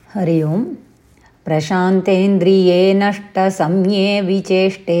हरि ओम्। प्रशान्तेन्द्रिये नष्टसंज्ञे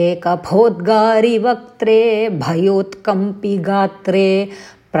विचेष्टे कफोद्गारिवक्त्रे भयोत्कम्पि गात्रे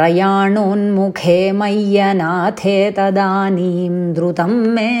प्रयाणोन्मुखे मय्यनाथे तदानीं द्रुतं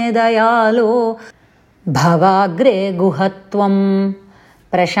मे दयालो भवाग्रे गुहत्वं।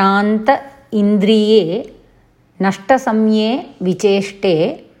 प्रशान्त इन्द्रिये नष्टसंज्ञे विचेष्टे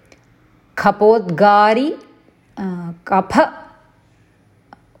कफोद्गारि कफ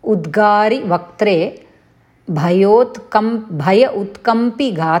उद्गारि वक्त्रे भय उत्कम्पि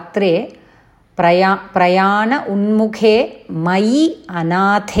गात्रे प्रयाण उन्मुखे मयि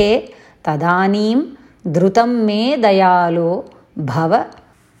अनाथे तदानीं द्रुतं मे दयालो भव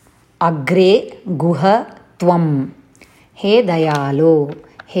अग्रे गुह त्वं। हे दयालो,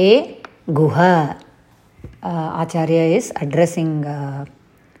 हे गुह. Acharya is addressing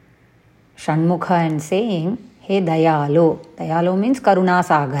Shanmukha and saying, Hey Dayalo. Dayalo means Karuna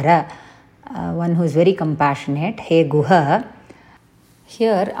Sagara, one who is very compassionate. Hey Guha.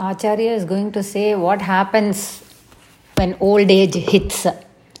 Here Acharya is going to say what happens when old age hits.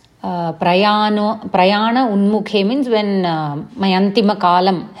 Prayana Unmukhe means when my Antima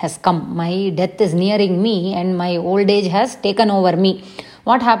Kalam has come. My death is nearing me and my old age has taken over me.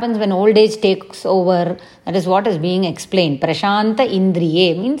 What happens when old age takes over? That is what is being explained. Prashanta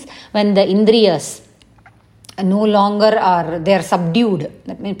Indriye means when the Indriyas no longer are, they are subdued.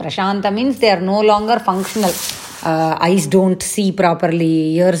 That means Prashanta means they are no longer functional. Eyes don't see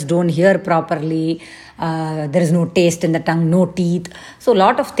properly, ears don't hear properly, there is no taste in the tongue, no teeth. So a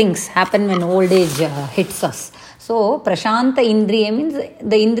lot of things happen when old age hits us. So Prashanta Indriya means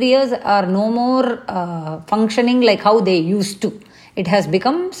the Indriyas are no more functioning like how they used to. It has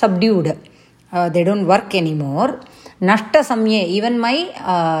become subdued. They don't work anymore. Nashta samye, even my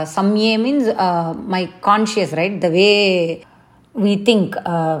samye means my conscious, right? The way we think,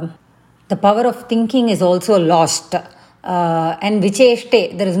 the power of thinking is also lost. And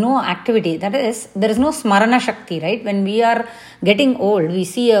vicheshte, there is no activity. That is, there is no smarana shakti, right? When we are getting old, we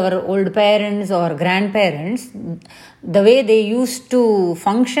see our old parents or grandparents, the way they used to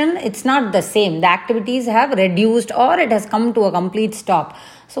function, it's not the same. The activities have reduced or it has come to a complete stop.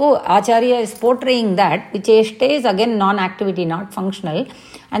 So Acharya is portraying that vicheshte is again non-activity, not functional.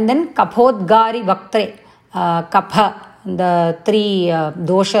 And then kaphodgari vaktre, kapha, the three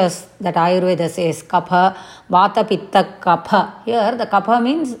doshas that Ayurveda says, kapha, vata, pitta, kapha. Here the kapha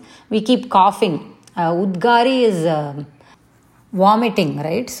means we keep coughing. Udgari is vomiting,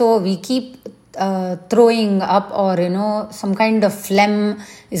 right? So we keep throwing up, or some kind of phlegm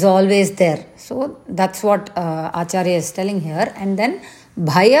is always there. So that's what Acharya is telling here. And then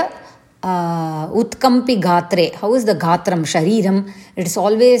bhaya utkampi gatre. How is the gatram, shariram? It is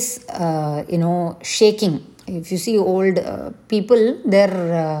always shaking. If you see old people,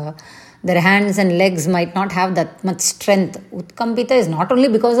 their hands and legs might not have that much strength. Utkampita is not only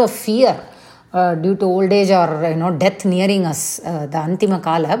because of fear due to old age or death nearing us, the Antima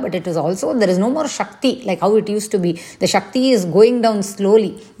Kala, but it is also, there is no more Shakti like how it used to be. The Shakti is going down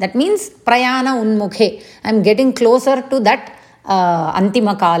slowly. That means Prayana Unmukhe. I am getting closer to that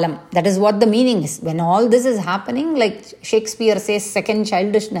Antima Kalam. That is what the meaning is. When all this is happening, like Shakespeare says, second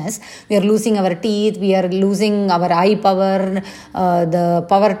childishness, we are losing our teeth, we are losing our eye power, the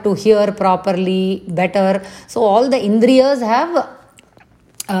power to hear properly, better. So all the Indriyas have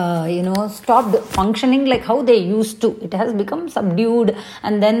stopped functioning like how they used to. It has become subdued,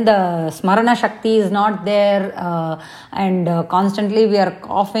 and then the smarana shakti is not there, and constantly we are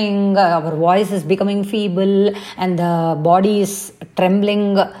coughing, our voice is becoming feeble, and the body is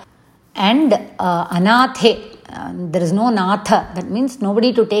trembling. And anathe, there is no natha, that means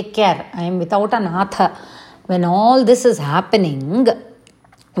nobody to take care. I am without a natha. When all this is happening,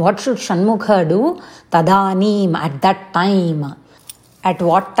 what should Shanmukha do? Tadanim, at that time. At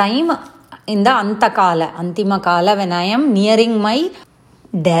what time? In the Antakala, Antima Kala, when I am nearing my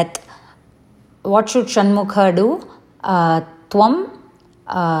death. What should Shanmukha do? Tvam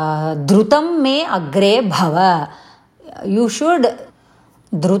dhrutam me agre bhava. You should,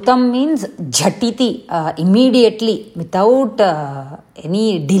 dhrutam means jhatiti, immediately, without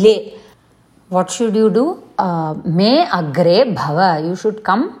any delay. What should you do? Me agre bhava. You should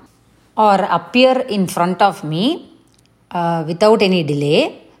come or appear in front of me without any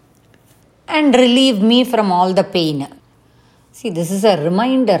delay and relieve me from all the pain. See, this is a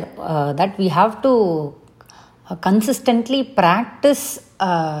reminder that we have to consistently practice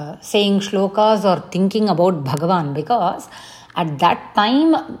saying shlokas or thinking about Bhagavan, because at that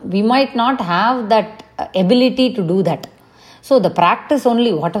time we might not have that ability to do that. So the practice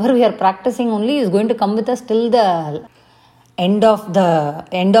only, whatever we are practicing only, is going to come with us till the end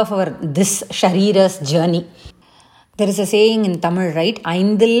of our this Sharira's journey. There is a saying in Tamil, right?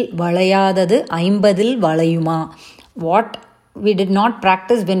 Aindil valayadadu aimbadil valayuma. What we did not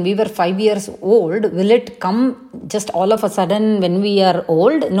practice when we were 5 years old, will it come just all of a sudden when we are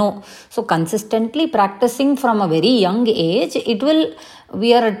old? No. So consistently practicing from a very young age,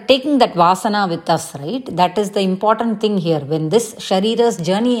 we are taking that vasana with us, right? That is the important thing here. When this Sharira's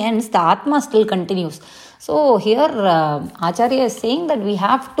journey ends, the Atma still continues. So here Acharya is saying that we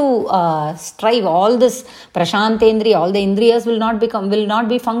have to strive. All this prashantendriya, all the indriyas will not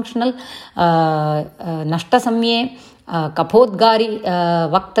be functional. Nashta samye, kapodgari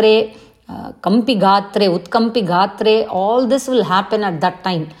vaktre, kampi gatre, utkampi gatre, all this will happen at that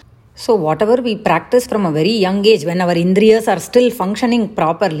time. So whatever we practice from a very young age, when our indriyas are still functioning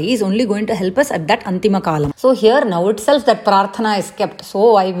properly, is only going to help us at that antima kalam. So here now itself that prarthana is kept.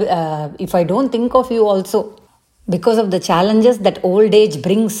 So if I don't think of you also, because of the challenges that old age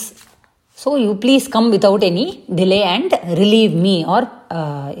brings, so you please come without any delay and relieve me or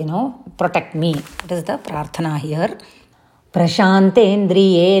protect me. That is the prarthana here.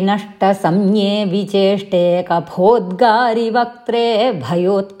 प्रशान्तेन्द्रिये नष्ट संज्ञे विचेष्टे कफोद्गारि वक्त्रे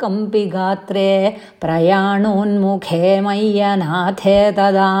भयोत्कम्पि गात्रे प्रयाणोन्मुखे मय्यनाथे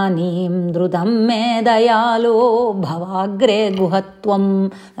तदानीं द्रुतं मे दयालो भवाग्रे गुहत्वं.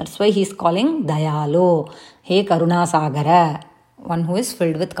 That's why he is calling Dayalo. Hey Karunasagara, one who is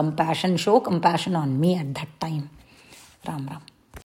filled with compassion, show compassion on me at that time. Ram Ram.